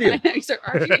 What's wrong with you? You start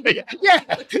arguing. Yeah.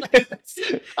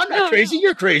 I'm not crazy.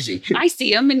 You're crazy. I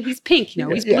see him and he's pink.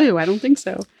 He's blue. I don't think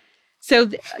so. So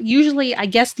usually, I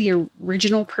guess the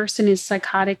original person is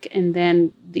psychotic, and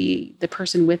then the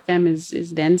person with them is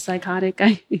then psychotic.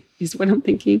 Is what I'm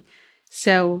thinking.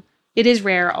 So it is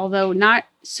rare, although not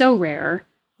so rare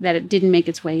that it didn't make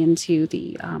its way into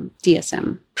the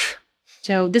DSM.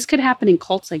 So this could happen in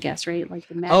cults, I guess, right? Like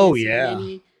the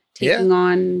madness taking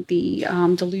on the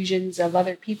delusions of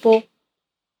other people.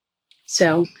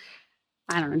 So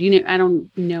I don't know. I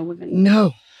don't know of anyone who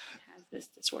has this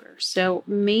disorder. So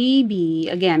maybe,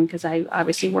 again, because I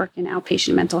obviously work in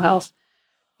outpatient mental health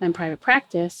and private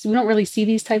practice, we don't really see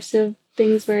these types of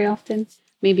things very often.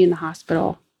 Maybe in the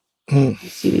hospital, I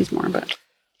see these more. But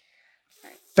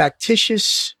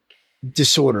factitious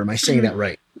disorder. Am I saying that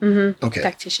right? Mm-hmm. Okay.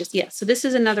 Factitious, yes. So this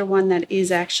is another one that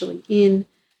is actually in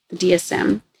the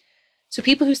DSM. So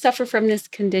people who suffer from this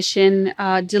condition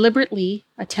deliberately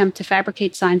attempt to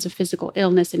fabricate signs of physical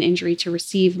illness and injury to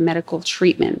receive medical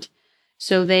treatment.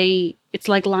 So it's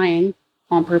like lying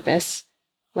on purpose.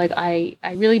 Like, I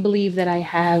really believe that I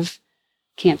have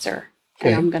cancer,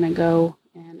 and I'm going to go.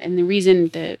 And the reason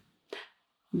that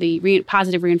the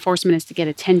positive reinforcement is to get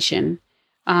attention.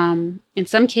 In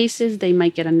some cases, they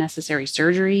might get unnecessary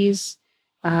surgeries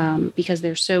because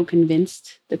they're so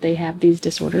convinced that they have these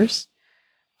disorders.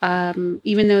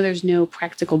 Even though there's no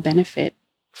practical benefit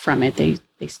from it,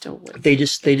 they still would. They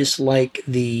just like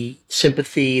the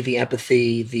sympathy, the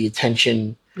empathy, the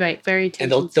attention. Right, very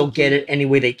attention. And they'll get it any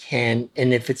way they can.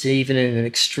 And if it's even in an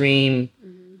extreme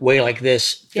way like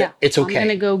this, it's okay. I'm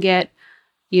going to go get,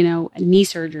 a knee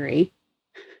surgery.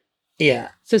 Yeah.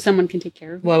 So someone can take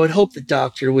care of it. Well, I would hope the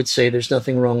doctor would say there's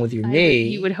nothing wrong with your knee.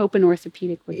 You would hope an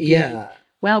orthopedic would.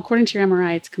 Well, according to your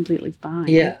MRI, it's completely fine.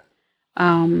 Yeah.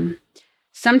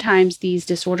 Sometimes these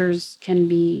disorders can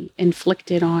be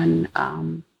inflicted on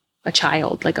a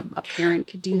child, like a parent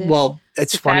could do this. Well,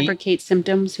 it's funny. Fabricate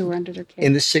symptoms who are under their care.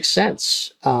 In The Sixth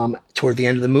Sense, toward the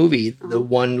end of the movie, the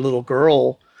one little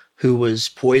girl who was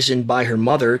poisoned by her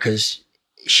mother because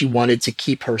she wanted to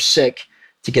keep her sick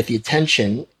to get the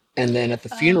attention. And then at the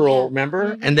funeral,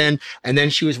 remember? Mm-hmm. And then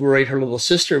she was worried her little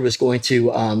sister was going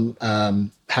to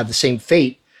have the same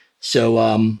fate.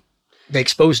 So they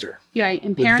exposed her. Yeah,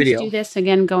 and parents do this,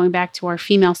 again, going back to our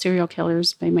female serial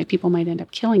killers. People might end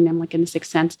up killing them, like in The Sixth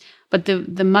Sense. But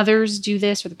the mothers do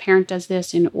this, or the parent does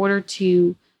this in order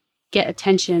to get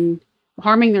attention,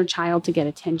 harming their child to get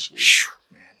attention.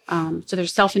 So they're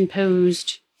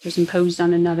self-imposed. There's imposed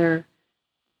on another.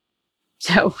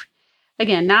 So,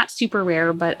 again, not super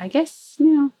rare, but I guess,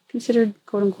 considered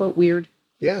quote-unquote weird.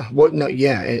 Yeah. Well, no.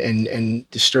 Yeah, and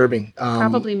disturbing.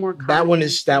 Probably more common.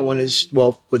 That one is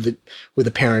well with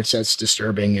the parents. That's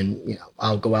disturbing, and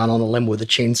I'll go out on a limb with a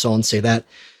chainsaw and say that.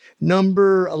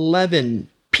 Number 11,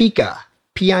 pica,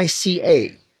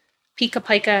 P-I-C-A. Pica.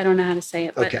 I don't know how to say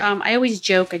it, but I always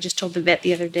joke. I just told the vet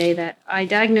the other day that I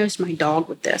diagnosed my dog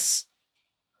with this.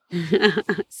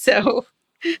 So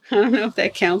I don't know if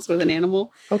that counts with an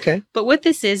animal. Okay. But what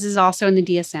this is also in the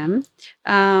DSM.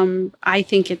 I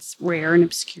think it's rare and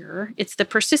obscure. It's the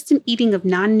persistent eating of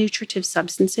non-nutritive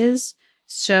substances.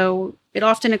 So it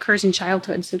often occurs in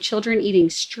childhood. So children eating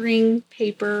string,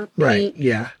 paper, paint,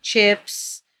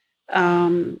 chips.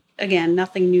 Again,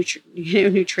 nothing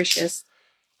nutritious.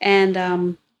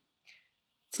 And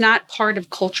it's not part of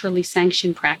culturally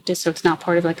sanctioned practice. So it's not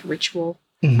part of like a ritual.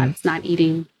 Mm-hmm. It's not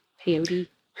eating peyote.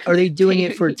 Are they doing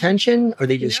it for attention? Are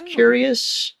they just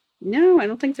curious? No, I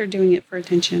don't think they're doing it for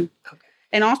attention. Okay.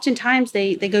 And oftentimes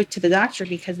they go to the doctor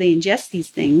because they ingest these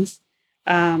things,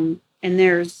 and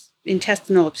there's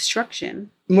intestinal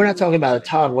obstruction. We're not talking about a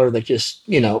toddler that just,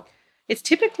 It's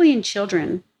typically in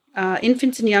children.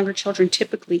 Infants and younger children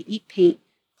typically eat paint,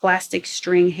 plastic,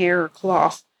 string, hair, or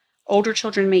cloth. Older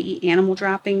children may eat animal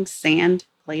droppings, sand,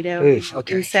 Play-Doh,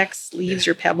 insects, leaves,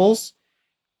 or pebbles.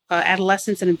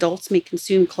 Adolescents and adults may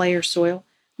consume clay or soil.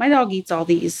 My dog eats all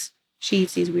these. She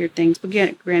eats these weird things, but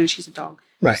granted, she's a dog.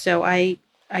 Right. So I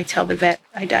tell the vet,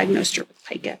 I diagnosed her with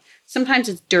pica. Sometimes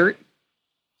it's dirt,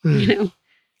 So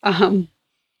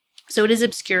it is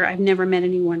obscure. I've never met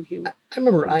anyone who... I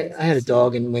remember I had a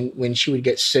dog, and when she would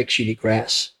get sick, she'd eat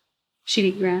grass. She'd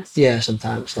eat grass? Yeah,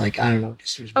 sometimes. Like, I don't know.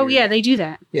 Oh, yeah, they do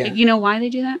that. Yeah. You know why they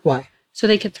do that? Why? So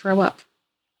they could throw up.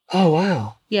 Oh,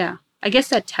 wow. Yeah. I guess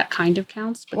that kind of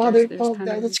counts. But Well,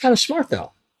 that's kind of smart,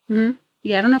 though. Mm-hmm.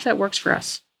 Yeah, I don't know if that works for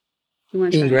us. You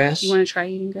want to eating grass? You want to try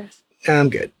eating grass?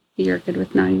 I'm good. You're good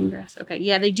with not eating grass. Okay.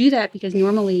 Yeah, they do that because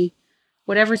normally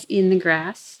whatever's in the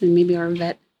grass, and maybe our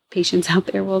vet patients out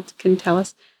there can tell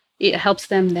us, it helps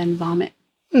them then vomit.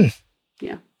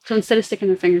 Yeah. So instead of sticking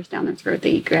their fingers down their throat,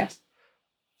 they eat grass.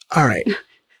 All right.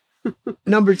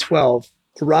 Number 12,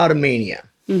 erotomania.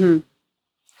 Mm-hmm.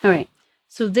 All right.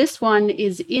 So this one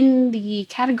is in the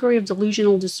category of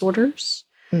delusional disorders.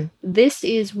 This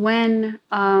is when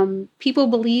people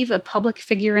believe a public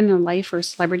figure in their life or a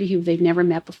celebrity who they've never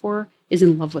met before is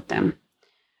in love with them.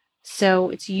 So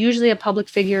it's usually a public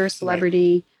figure,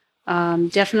 celebrity,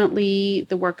 definitely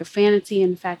the work of fantasy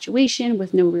and infatuation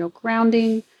with no real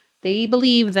grounding. They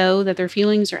believe, though, that their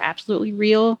feelings are absolutely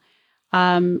real.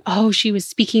 She was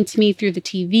speaking to me through the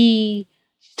TV.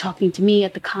 She's talking to me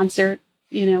at the concert.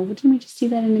 Didn't we just see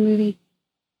that in the movie?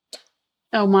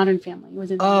 Oh, Modern Family.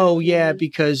 Was it? Oh, yeah,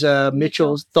 because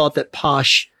Mitchell thought that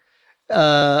Posh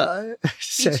told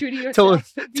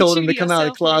him to come out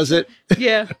of the closet.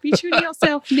 Yeah, be true to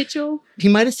yourself, Mitchell. She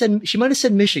might have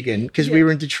said Michigan because we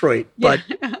were in Detroit, but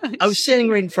I was sitting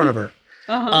right in front of her.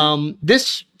 Uh-huh.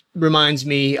 This reminds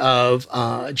me of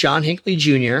John Hinckley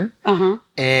Jr.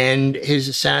 And his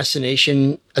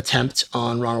assassination attempt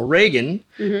on Ronald Reagan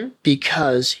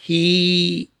because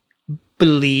he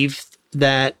believed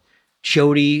that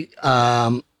Jodie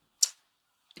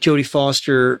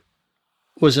Foster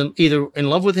was either in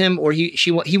love with him or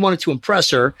he wanted to impress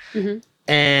her,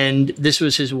 and this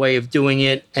was his way of doing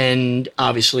it. And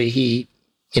obviously, he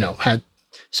had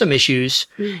some issues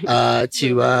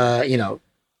to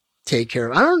take care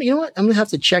of. I don't. You know what? I'm gonna have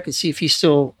to check and see if he's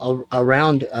still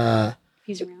around.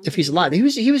 He's around. If he's alive. He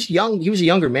was young. He was a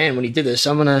younger man when he did this.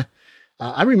 I'm gonna.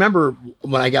 I remember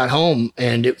when I got home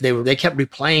and they kept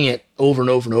replaying it over and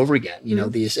over and over again.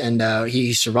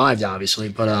 He survived obviously,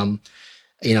 but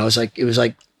it was a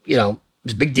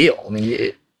big deal. I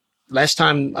mean, last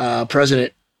time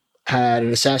president had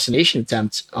an assassination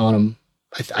attempt on him,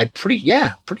 I'm pretty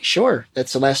sure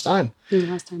that's the last time. The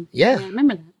last time. Yeah, I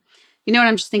remember that. You know what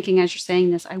I'm just thinking as you're saying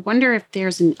this? I wonder if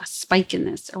there's a spike in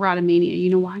this erotomania.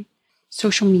 You know why?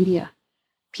 Social media.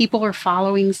 People are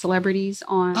following celebrities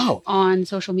on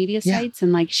social media sites,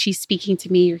 and like she's speaking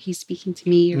to me or he's speaking to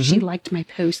me or she liked my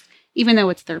post, even though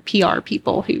it's their PR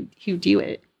people who do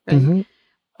it. But,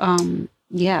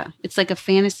 it's like a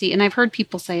fantasy. And I've heard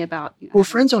people say about we're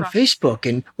friends on Facebook,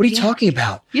 and what are you talking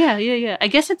about? Yeah. I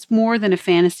guess it's more than a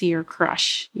fantasy or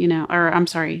crush,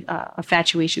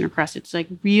 infatuation or crush. It's like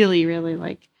really, really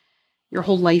like your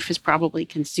whole life is probably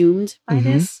consumed by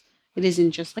this. It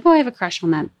isn't just like, I have a crush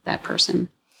on that person.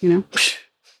 I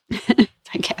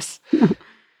guess.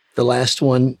 The last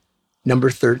one,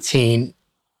 number 13,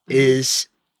 is,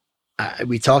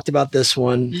 we talked about this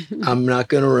one. I'm not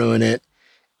going to ruin it.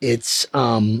 It's,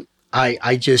 ladies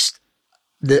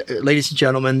and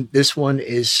gentlemen, this one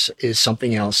is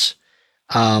something else.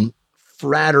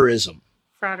 Fratterism.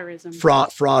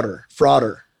 Frauder.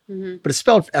 But it's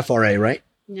spelled F-R-A, right?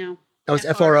 No. That was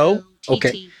F-R-O?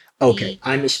 Okay,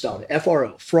 I misspelled it.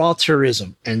 F-R-O,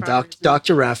 frauderism. And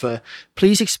Dr. Raffa,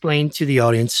 please explain to the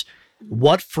audience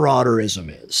what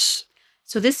frauderism is.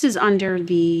 So this is under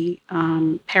the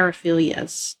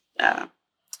paraphilias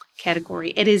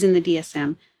category. It is in the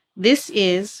DSM. This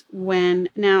is when,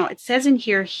 now it says in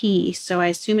here he, so I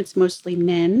assume it's mostly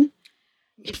men.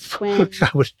 It's when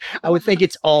I would think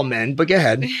it's all men, but go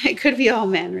ahead. it could be all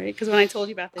men, right? Because when I told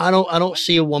you about this, I don't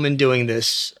see a woman doing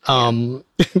this. Over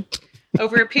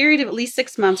a period of at least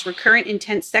 6 months, recurrent,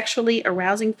 intense, sexually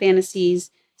arousing fantasies,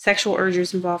 sexual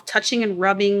urges involve touching and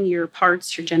rubbing your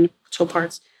parts, your genital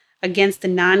parts, against the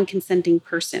non-consenting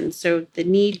person. So the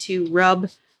need to rub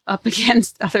up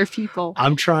against other people.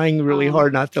 I'm trying really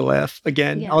hard not to laugh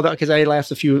again, although because I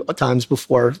laughed a few times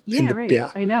before. Right.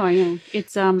 I know.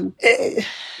 It's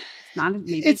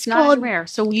it's not as rare.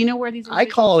 So you know where these? I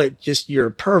call it just you're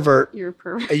a pervert. You're a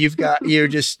pervert. You're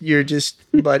just.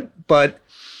 But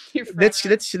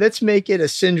let's make it a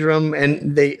syndrome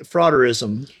and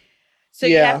frauderism. So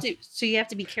you have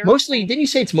to be careful. Mostly, didn't you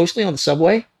say it's mostly on the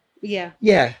subway? Yeah.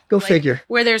 Yeah. Go figure.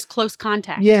 Where there's close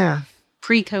contact. Yeah.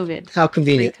 Pre-COVID. How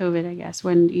convenient. Pre-COVID, I guess,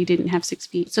 when you didn't have 6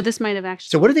 feet. So this might have actually...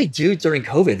 So what do they do during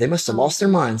COVID? They must have lost their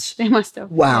minds. They must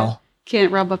have. Wow. Yeah.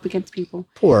 Can't rub up against people.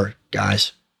 Poor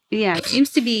guys. Yeah, it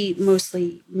seems to be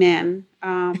mostly men.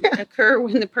 Occur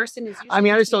when the person is... I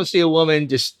mean, I just don't see a woman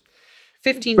just...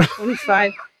 15 to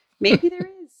 25. Maybe there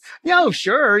is. Yeah,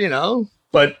 sure,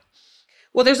 but...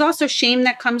 Well, there's also shame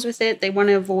that comes with it. They want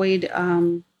to avoid,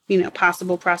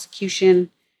 possible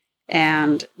prosecution.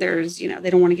 And there's, they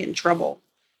don't want to get in trouble.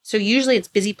 So usually it's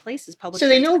busy places, public. So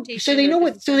they know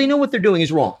what they're doing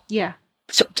is wrong. Yeah.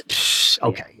 So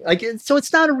okay, so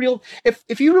it's not a real.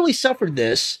 If you really suffered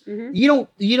this, you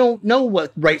don't know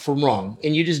what right from wrong,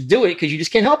 and you just do it because you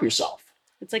just can't help yourself.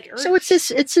 It's like urge. So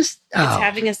it's just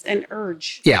having an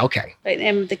urge. Yeah. Okay. Right,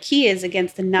 and the key is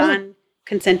against the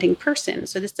non-consenting person.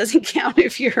 So this doesn't count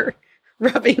if you're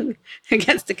rubbing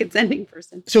against a consenting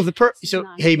person. So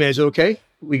hey man, is it okay?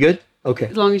 We good? Okay.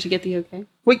 As long as you get the okay.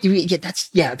 Wait,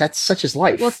 that's such as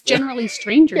life. Well, it's generally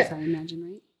strangers, I imagine,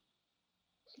 right?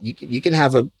 You can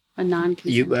have a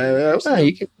non-consenting you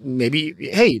can maybe.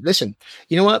 Hey, listen.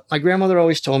 You know what? My grandmother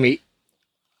always told me.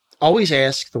 Always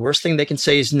ask. The worst thing they can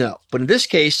say is no. But in this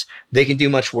case, they can do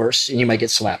much worse, and you might get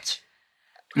slapped.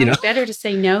 It's better to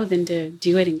say no than to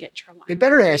do it and get in trouble. They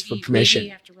better ask for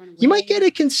permission. You might get a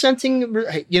consenting.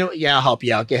 I'll help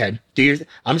you out. Go ahead.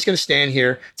 I'm just going to stand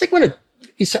here. It's like when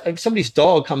somebody's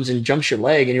dog comes and jumps your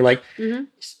leg, and you're like,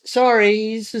 "Sorry,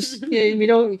 he's just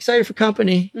excited for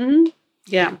company." Mm-hmm.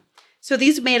 Yeah. So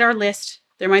these made our list.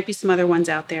 There might be some other ones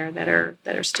out there that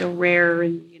are still rare,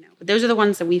 and but those are the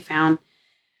ones that we found.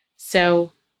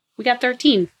 So we got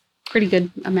 13. Pretty good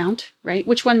amount, right?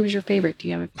 Which one was your favorite? Do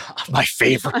you have my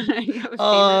favorite?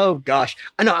 Oh gosh,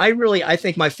 I know. I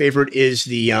think my favorite is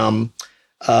the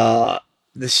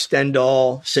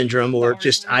Stendhal syndrome, or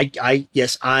just I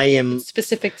am it's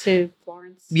specific to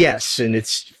Florence. Yes, and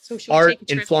it's art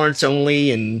in Florence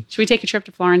only. And should we take a trip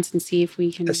to Florence and see if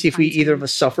we can? See if we either of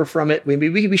us suffer from it. Maybe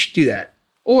we should do that,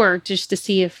 or just to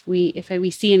see if we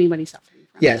see anybody suffering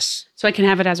from it. Yes, so I can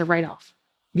have it as a write-off.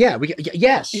 Yeah, we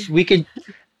could.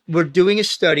 We're doing a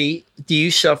study. Do you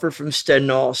suffer from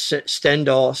Stendhal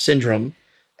syndrome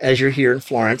as you're here in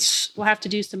Florence? We'll have to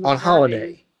do some on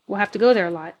holiday. We'll have to go there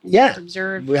a lot. And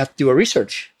observe. We have to do a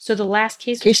research. So the last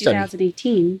case was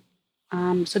 2018.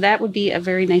 So that would be a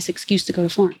very nice excuse to go to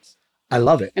Florence. I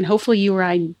love it. And hopefully you or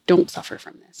I don't suffer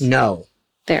from this. No.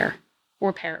 There.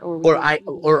 Or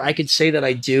I could say that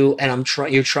I do, and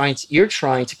you're trying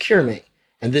to cure me,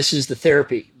 and this is the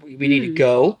therapy. We need to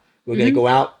go. We're going to go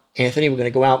out, Anthony. We're going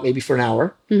to go out maybe for an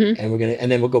hour, and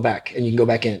then we'll go back, and you can go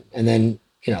back in, and then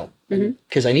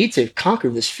because I need to conquer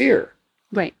this fear,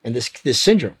 right? And this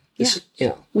syndrome.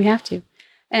 We have to,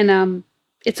 and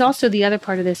it's also the other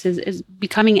part of this is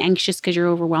becoming anxious because you're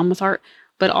overwhelmed with art,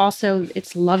 but also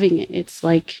it's loving it. It's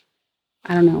like,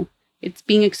 I don't know. It's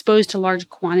being exposed to large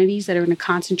quantities that are in a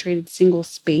concentrated single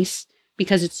space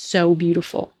because it's so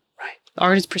beautiful. Right.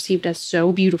 Art is perceived as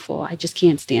so beautiful. I just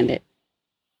can't stand it.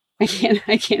 I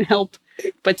can't help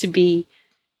but to be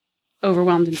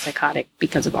overwhelmed and psychotic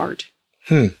because of art.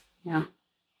 Yeah.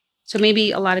 So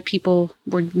maybe a lot of people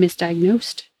were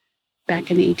misdiagnosed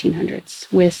back in the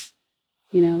 1800s with,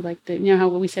 how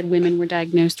we said women were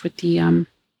diagnosed with the,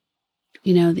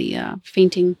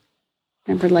 fainting.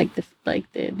 Remember,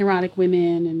 the neurotic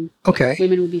women and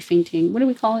women would be fainting. What do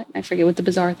we call it? I forget what the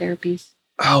bizarre therapies.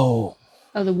 Oh,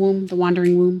 the womb, the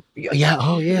wandering womb. Yeah.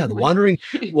 Oh, yeah. The wandering,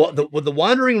 the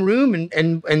wandering room,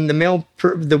 and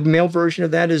the male version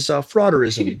of that is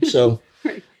frauderism. So,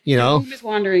 right. The womb is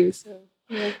wandering. So,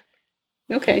 yeah.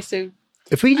 Okay. So,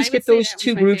 if we just get those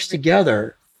two groups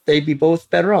together, they'd be both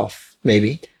better off.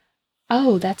 Maybe.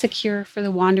 Oh, that's a cure for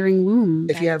the wandering womb.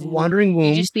 If you have wandering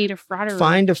womb, you just need a frauder.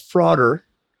 Find a frauder.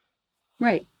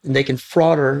 Right. And they can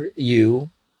frauder you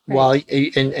while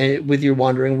and with your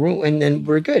wandering room, and then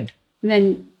we're good. And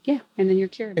then you're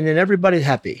cured. And then everybody's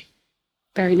happy.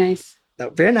 Very nice.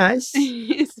 Very nice.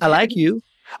 I like you.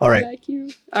 All right. I like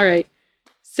you. All right.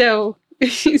 So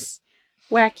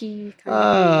wacky kind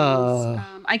of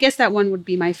things. I guess that one would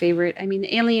be my favorite. I mean,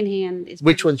 the alien hand is.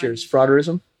 Which one's yours?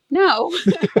 Frauderism? No.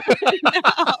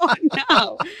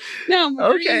 No.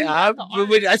 Okay.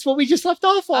 That's what we just left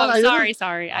off on. Oh,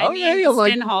 sorry. I mean,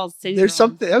 Stendhal's syndrome. There's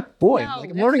something. Oh, boy,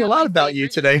 I'm learning a lot about you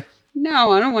today.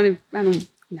 No, I don't.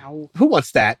 No. Who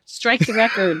wants that? Strike the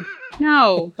record.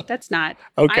 No, that's not.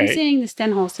 Okay. I'm saying the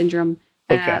Stendhal syndrome.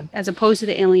 As opposed to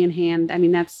the alien hand. I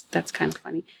mean, that's kind of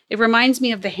funny. It reminds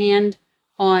me of the hand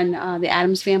on the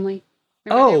Addams Family.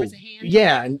 Remember there was a hand?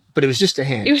 Yeah, but it was just a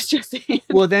hand. It was just a hand.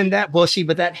 Well, then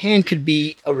but that hand could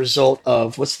be a result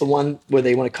of, what's the one where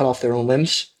they want to cut off their own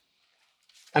limbs?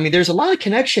 I mean, there's a lot of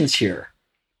connections here.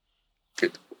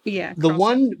 Yeah. The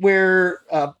one where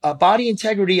a body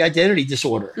integrity identity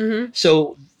disorder. Mm-hmm.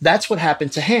 So that's what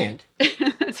happened to Hand.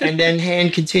 And then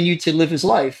Hand continued to live his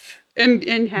life. And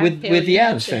with the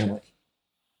Addams Family.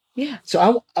 Yeah.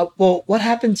 So what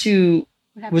happened to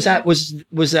was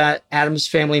that Addams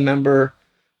Family member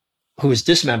who was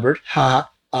dismembered? Are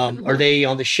they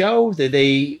on the show?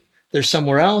 They're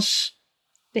somewhere else?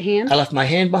 The hand? I left my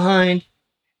hand behind.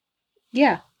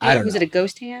 Yeah. I don't know. Was it a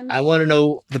ghost hand? I want to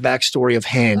know the backstory of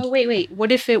Hand. Oh, wait.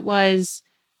 What if it was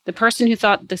the person who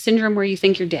thought the syndrome where you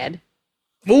think you're dead?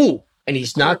 Ooh, and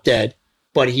he's not dead,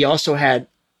 but he also had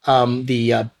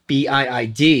the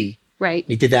BIID. Right.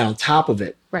 He did that on top of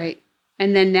it. Right.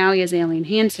 And then now he has alien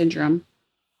hand syndrome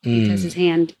because his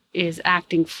hand is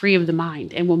acting free of the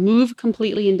mind and will move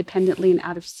completely independently and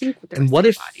out of sync with the rest And what of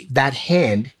if the body. that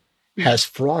hand has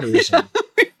frauderism?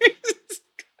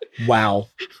 Wow.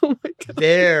 Oh my God.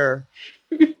 There.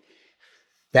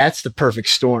 That's the perfect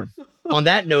storm. On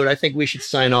that note, I think we should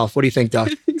sign off. What do you think, Doc?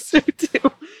 I think so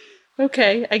too.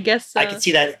 Okay, I guess. I can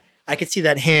see that. I could see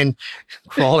that hand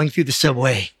crawling through the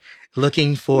subway,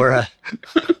 looking for a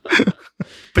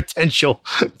potential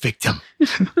victim.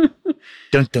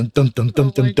 Dun dun dun dun dun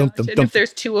dun dun dun. And if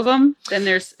there's two of them, then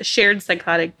there's a shared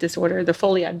psychotic disorder, the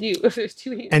folie à deux. If there's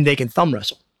two hands, and they can thumb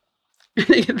wrestle.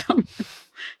 They can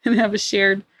and have a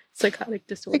shared psychotic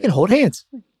disorder. They can hold hands.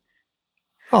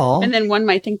 Oh. And then one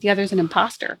might think the other's an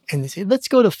imposter. And they say, "Let's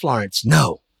go to Florence."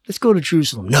 No. Let's go to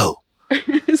Jerusalem. No.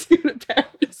 Let's go to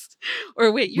Paris. Or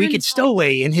wait, we could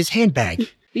stowaway in his handbag.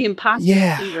 The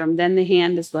imposter syndrome. Then the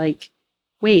hand is like,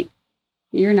 "Wait,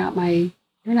 you're not my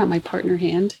partner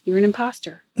hand. You're an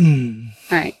imposter." All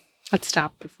right, let's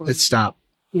stop before. Let's stop.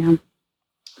 Yeah,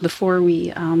 before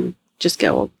we just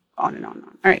go on and on and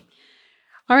on. All right.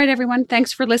 All right, everyone.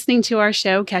 Thanks for listening to our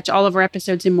show. Catch all of our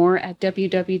episodes and more at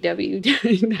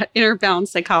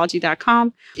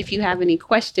www.innerbalancedpsychology.com. If you have any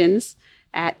questions,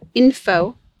 at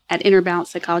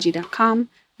info@innerbalancedpsychology.com.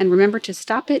 And remember to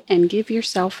stop it and give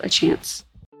yourself a chance.